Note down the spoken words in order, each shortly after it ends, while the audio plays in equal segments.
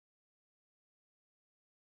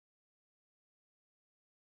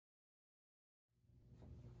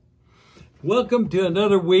Welcome to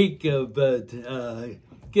another week of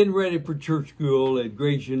getting ready for church school at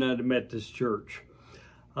Grace United Methodist Church.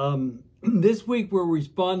 This week we're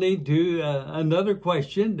responding to another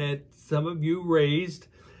question that some of you raised,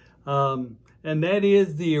 and that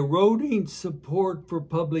is the eroding support for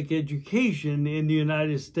public education in the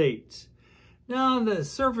United States. Now, on the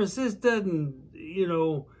surface, this doesn't,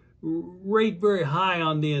 rate very high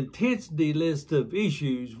on the intensity list of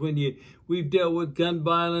issues when we've dealt with gun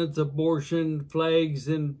violence, abortion, flags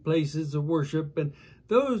in places of worship, and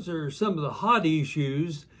those are some of the hot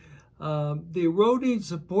issues. The eroding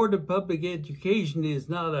support of public education is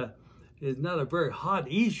not a very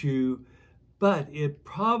hot issue, but it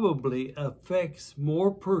probably affects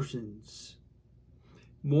more persons,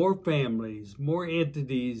 more families, more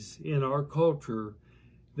entities in our culture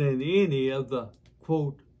than any of the,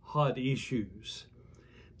 quote, hot issues.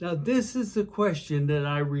 Now, this is the question that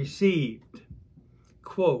I received.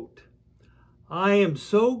 Quote, I am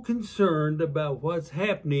so concerned about what's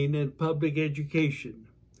happening in public education.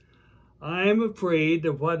 I am afraid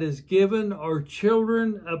of what has given our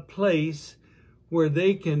children a place where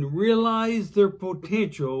they can realize their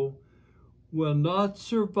potential will not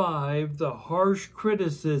survive the harsh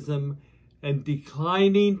criticism and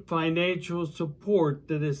declining financial support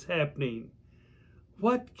that is happening.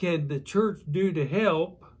 What can the church do to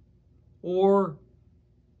help, or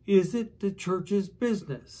is it the church's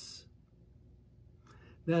business?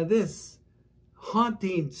 Now, this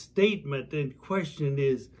haunting statement and question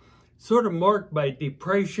is sort of marked by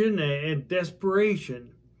depression and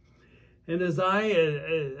desperation. And as I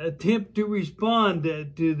attempt to respond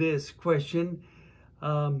to this question,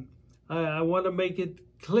 I want to make it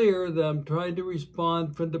clear that I'm trying to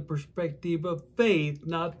respond from the perspective of faith,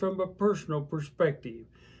 not from a personal perspective.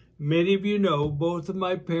 Many of you know both of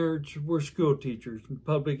my parents were school teachers in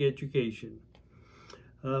public education.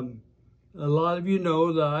 A lot of you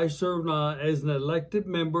know that I served as an elected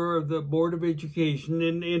member of the Board of Education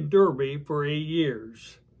in Derby for 8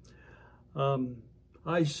 years.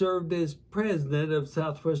 I served as president of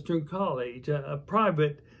Southwestern College, a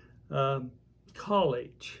private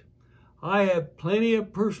college. I have plenty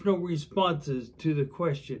of personal responses to the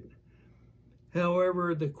question.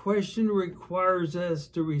 However, the question requires us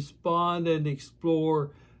to respond and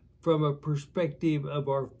explore from a perspective of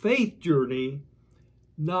our faith journey,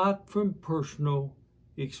 not from personal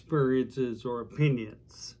experiences or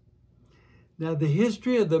opinions. Now, the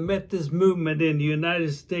history of the Methodist movement in the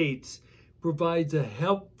United States provides a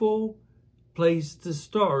helpful place to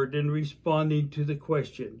start in responding to the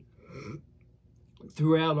question.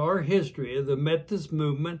 Throughout our history of the Methodist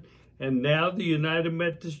movement and now the United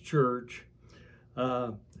Methodist Church,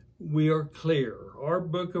 we are clear. Our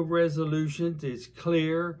book of resolutions is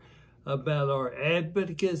clear about our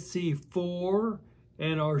advocacy for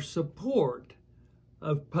and our support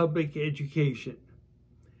of public education.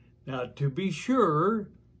 Now, to be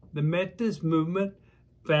sure, the Methodist movement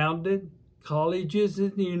founded colleges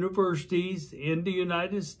and universities in the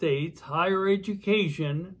United States, higher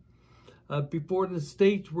education, before the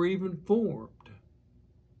states were even formed,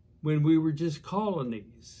 when we were just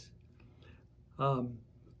colonies.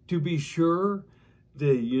 To be sure,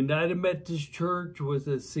 the United Methodist Church was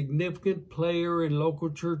a significant player in local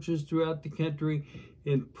churches throughout the country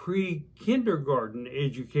in pre-kindergarten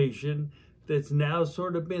education that's now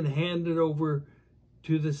sort of been handed over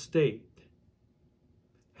to the state.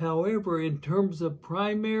 However, in terms of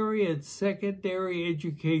primary and secondary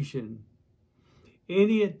education,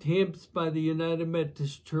 any attempts by the United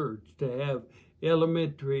Methodist Church to have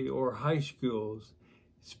elementary or high schools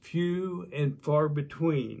is few and far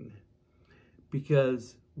between,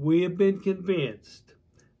 because we have been convinced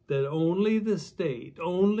that only the state,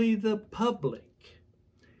 only the public,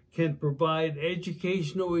 can provide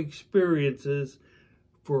educational experiences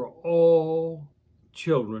for all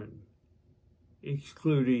children,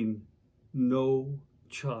 excluding no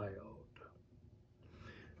child.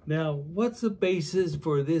 Now, what's the basis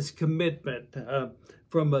for this commitment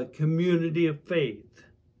from a community of faith?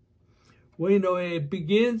 Well, it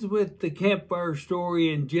begins with the campfire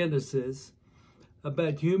story in Genesis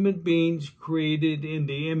about human beings created in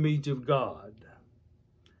the image of God.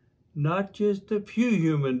 Not just a few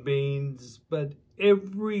human beings, but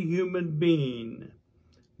every human being,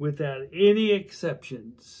 without any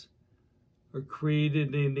exceptions, are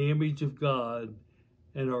created in the image of God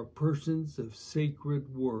and are persons of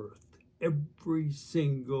sacred worth. Every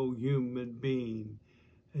single human being,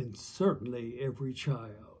 and certainly every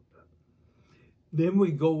child. Then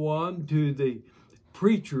we go on to the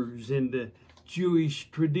preachers in the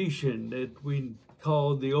Jewish tradition that we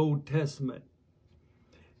call the Old Testament.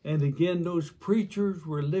 And again, those preachers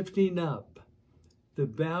were lifting up the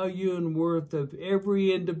value and worth of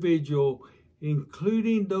every individual,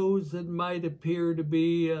 including those that might appear to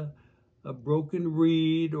be a broken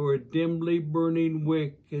reed or a dimly burning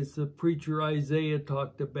wick, as the preacher Isaiah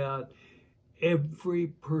talked about. Every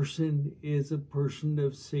person is a person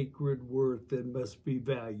of sacred worth and must be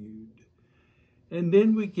valued. And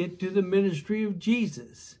then we get to the ministry of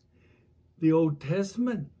Jesus. The Old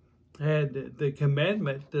Testament had the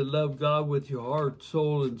commandment to love God with your heart,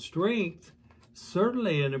 soul, and strength.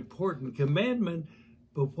 Certainly an important commandment,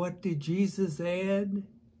 but what did Jesus add?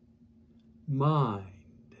 Mind.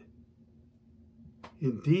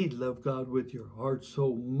 Indeed, love God with your heart,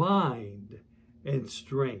 soul, mind, and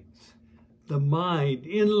strength. The mind,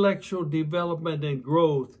 intellectual development and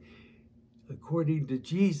growth, according to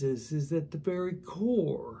Jesus, is at the very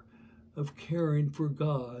core of caring for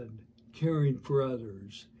God, caring for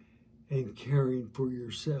others, and caring for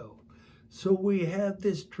yourself. So we have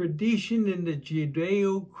this tradition in the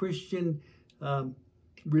Judeo-Christian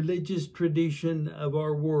religious tradition of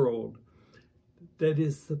our world that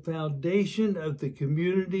is the foundation of the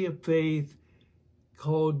community of faith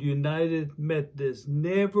called United Methodist,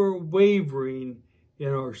 never wavering in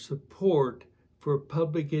our support for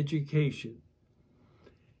public education.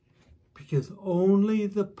 Because only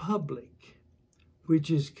the public, which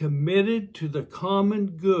is committed to the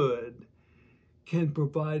common good, can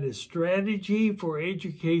provide a strategy for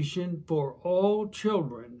education for all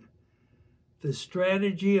children. The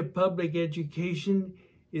strategy of public education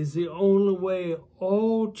is the only way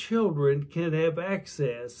all children can have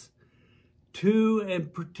access to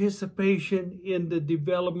and participation in the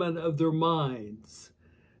development of their minds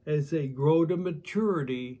as they grow to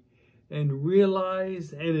maturity and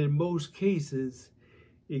realize, and in most cases,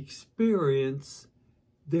 experience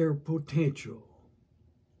their potential.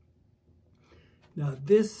 Now,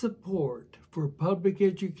 this support for public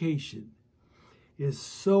education is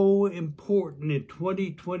so important in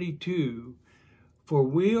 2022, for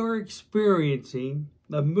we are experiencing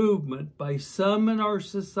a movement by some in our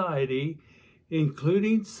society,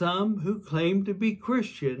 including some who claim to be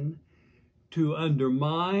Christian, to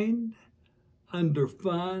undermine,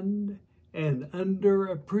 underfund, and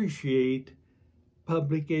underappreciate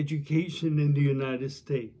public education in the United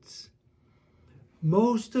States.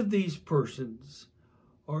 Most of these persons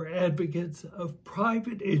are advocates of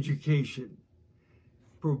private education,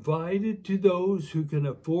 provided to those who can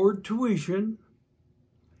afford tuition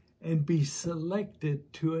and be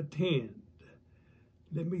selected to attend.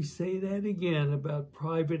 Let me say that again about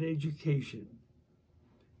private education.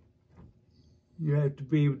 You have to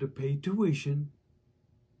be able to pay tuition,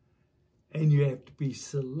 and you have to be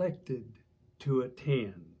selected to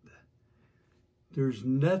attend. There's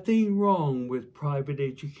nothing wrong with private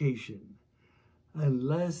education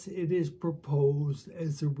unless it is proposed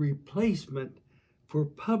as a replacement for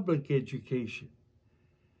public education.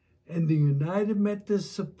 And the United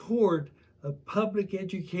Methodist support of public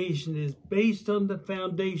education is based on the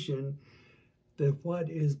foundation that what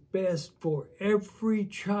is best for every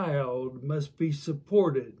child must be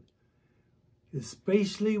supported,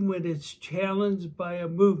 especially when it's challenged by a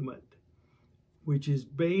movement which is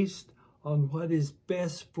based on what is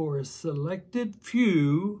best for a selected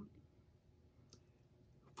few,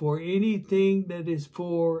 for anything that is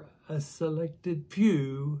for a selected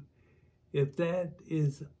few, if that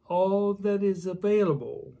is all that is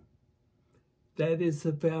available, that is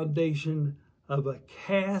the foundation of a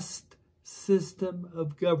caste system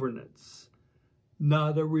of governance,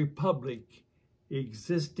 not a republic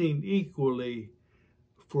existing equally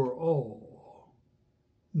for all,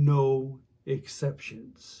 no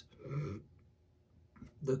exceptions.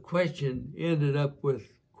 The question ended up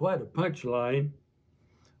with quite a punchline.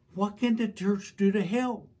 What can the church do to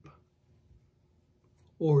help?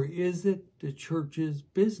 Or is it the church's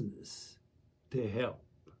business to help?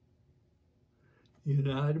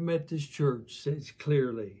 United Methodist Church says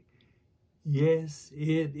clearly, yes,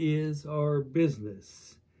 it is our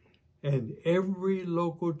business, and every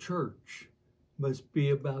local church must be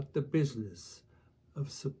about the business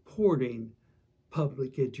of supporting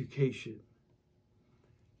public education.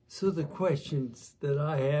 So the questions that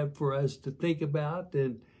I have for us to think about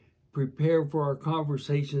and prepare for our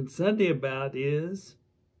conversation Sunday about is,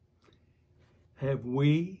 have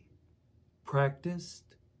we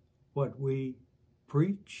practiced what we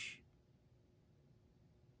preach?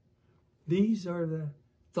 These are the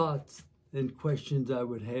thoughts and questions I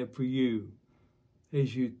would have for you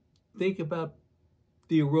as you think about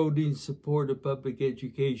the eroding support of public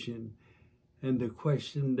education and the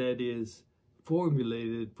question that is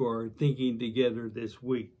formulated for our thinking together this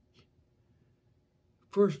week.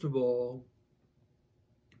 First of all,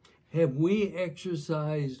 have we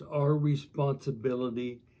exercised our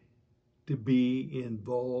responsibility to be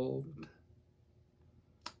involved?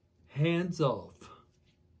 Hands off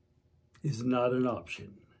is not an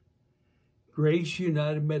option. Grace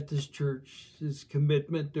United Methodist Church's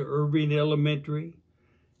commitment to Irving Elementary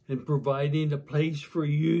and providing a place for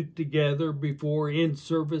youth to gather before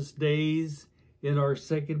in-service days in our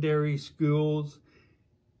secondary schools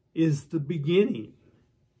is the beginning.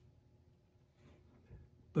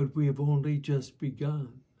 But we have only just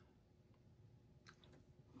begun.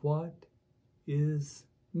 What is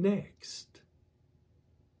next?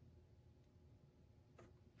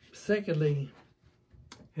 Secondly,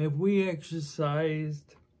 have we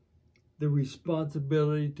exercised the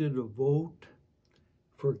responsibility to vote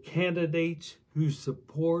for candidates who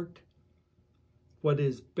support what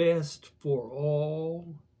is best for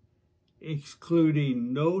all,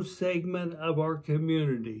 excluding no segment of our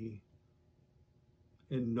community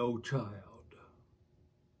and no child?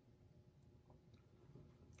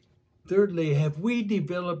 Thirdly, have we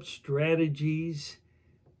developed strategies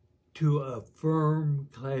to affirm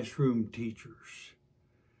classroom teachers,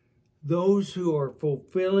 those who are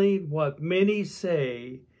fulfilling what many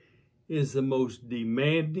say is the most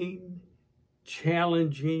demanding,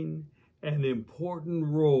 challenging, and important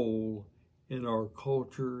role in our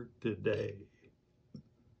culture today?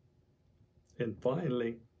 And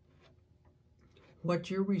finally, what's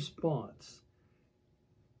your response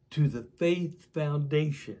to the Faith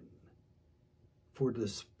Foundation for the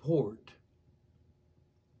support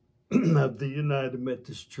of the United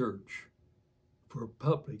Methodist Church for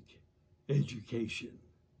public education?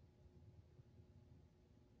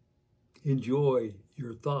 Enjoy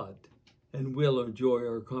your thought, and we'll enjoy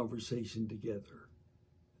our conversation together.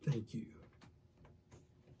 Thank you.